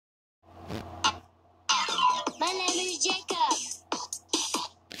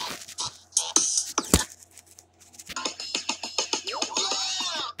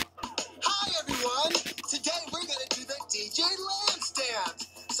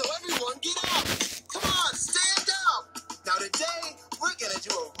everyone get up. Come on, stand up. Now today, we're going to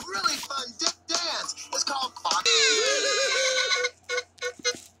do a really fun dance. It's called clock.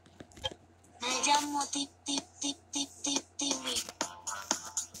 Me llamo Timmy.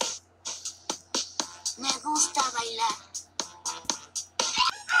 Me gusta bailar.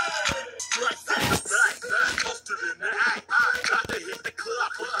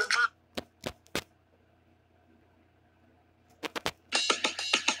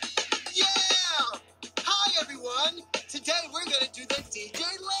 Yeah! Hi, everyone. Today, we're going to do the DJ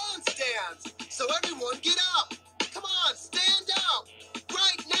Lance dance. So everyone get up. Come on, stand up.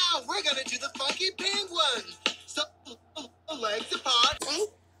 Right now, we're going to do the funky penguin. So, legs apart.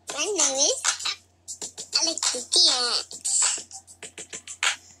 My name is Alexia.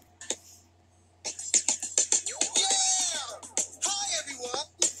 Hi, everyone.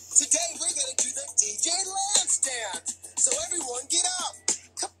 Today, we're going to do the DJ Lance dance. So everyone get up.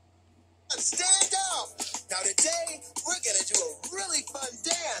 Come on, stand up. Now today, we're going to do a really fun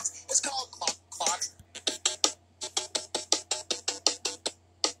dance. It's called clock.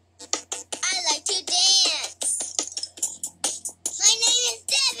 I like to dance. My name is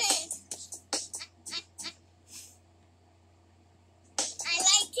Devin. I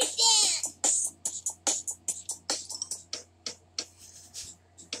like to dance.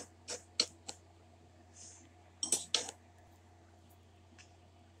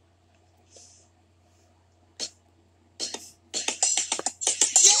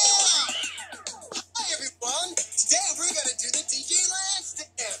 Hi, everyone. Today, we're going to do the DJ Lance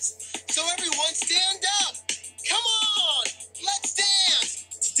dance. So everyone stand up. Come on. Let's dance.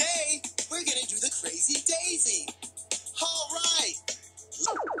 Today, we're going to do the Crazy Daisy. All right.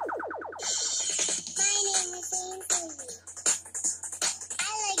 My name is Anthony.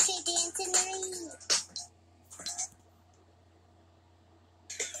 I like to dance in the rain.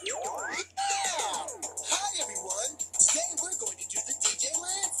 Hi, everyone. Today, we're going to do the DJ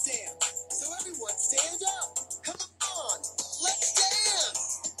Lance dance. So everyone stand up. Come on. Let's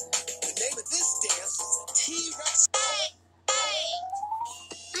dance. The name of this dance is T-Rex.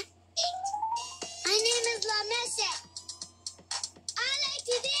 My name is La Mesa. I like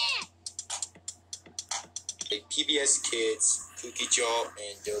to dance. PBS Kids, Cookie Jar,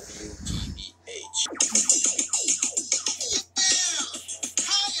 and WGBH.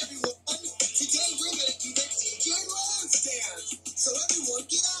 Hi, everyone. Today, we're going to do the DJ Lance dance. So everyone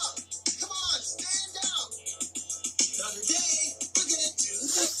get up. Come on, stand up. Now today, we're going to do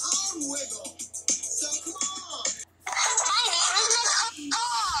the arm wiggle. So come on. My name is Nicole.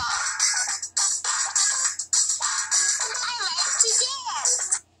 I like to dance.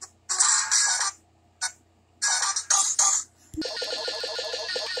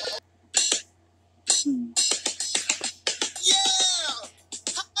 Yeah!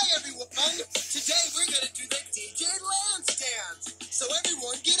 Hi, everyone. Today, we're going to do the DJ Lance dance. So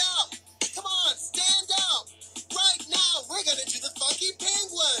everyone get up. Come on, stand up. Right now, we're going to do the funky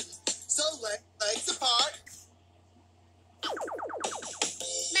penguin. So legs apart.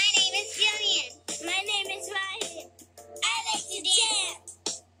 My name is Julian. My name is Ryan. I like to dance.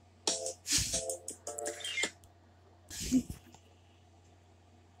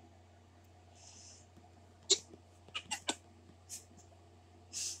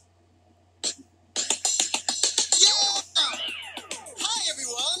 Yeah! Hi,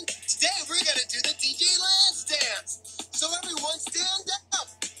 everyone. Today, we're going to do the DJ Lance dance. So everyone stand up.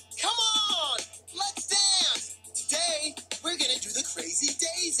 Come on. Let's dance. Today, we're going to do the Crazy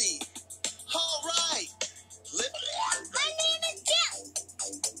Daisy. All right. My name is Jill.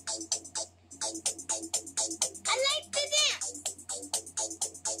 I like to dance.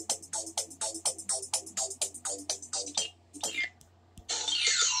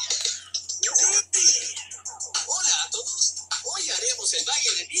 Hola a todos, hoy haremos el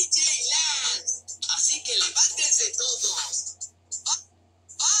baile de DJ Lance, así que levántense todos.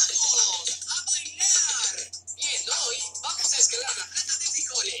 ¡Vamos a bailar! Bien, hoy vamos a escalar la plata de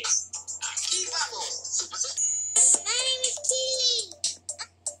frijoles. Aquí vamos, su paso. My name is Tilly.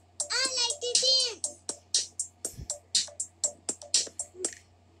 I like to dance.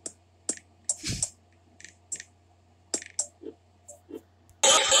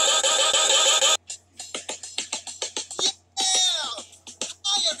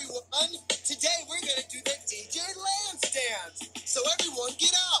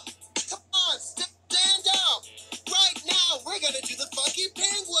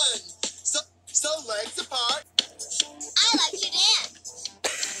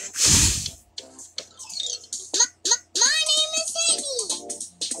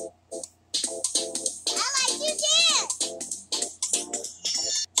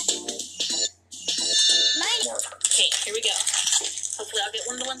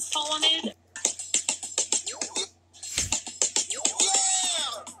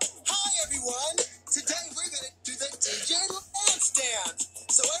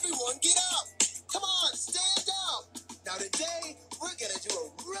 So everyone get up. Come on, stand up. Now today, we're going to do a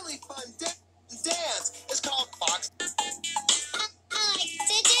really fun dance. It's called Fox. I like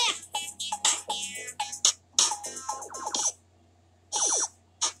to dance.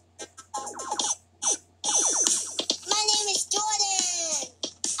 My name is Jordan.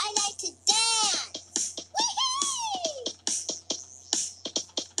 I like to dance. Woohoo!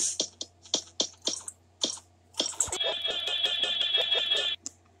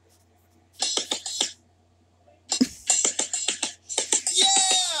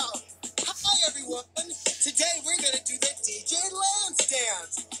 Yeah! Hi, everyone. Today, we're going to do the DJ Lance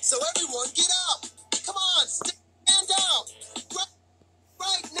Dance. So everyone get up. Come on, stand up.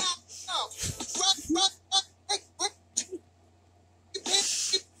 Right now.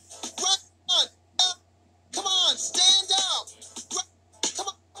 Right. Come on, stand up.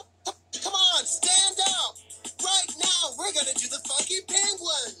 Come on, stand up. Right now, we're going to do the funky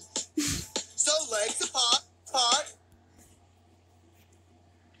penguin. So legs apart.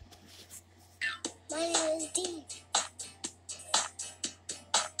 My name is Dean.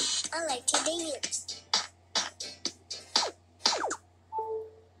 I like to dance.